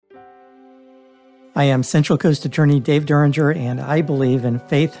I am Central Coast Attorney Dave Duringer, and I believe in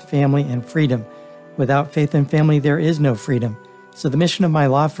faith, family, and freedom. Without faith and family, there is no freedom. So the mission of my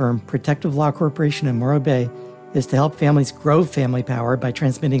law firm, Protective Law Corporation in Morro Bay, is to help families grow family power by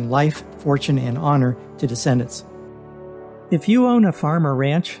transmitting life, fortune, and honor to descendants. If you own a farm or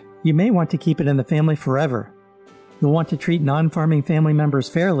ranch, you may want to keep it in the family forever. You'll want to treat non-farming family members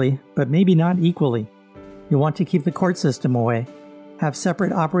fairly, but maybe not equally. You'll want to keep the court system away, have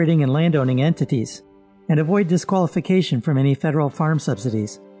separate operating and landowning entities, and avoid disqualification from any federal farm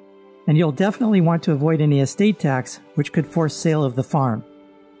subsidies. And you'll definitely want to avoid any estate tax, which could force sale of the farm.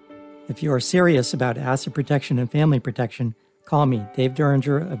 If you are serious about asset protection and family protection, call me, Dave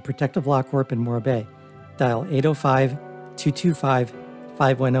Duringer of Protective Law Corp in Morro Bay. Dial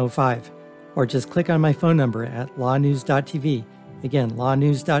 805-225-5105, or just click on my phone number at lawnews.tv. Again,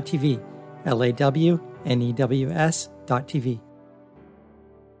 lawnews.tv, LAWNEWS.tv.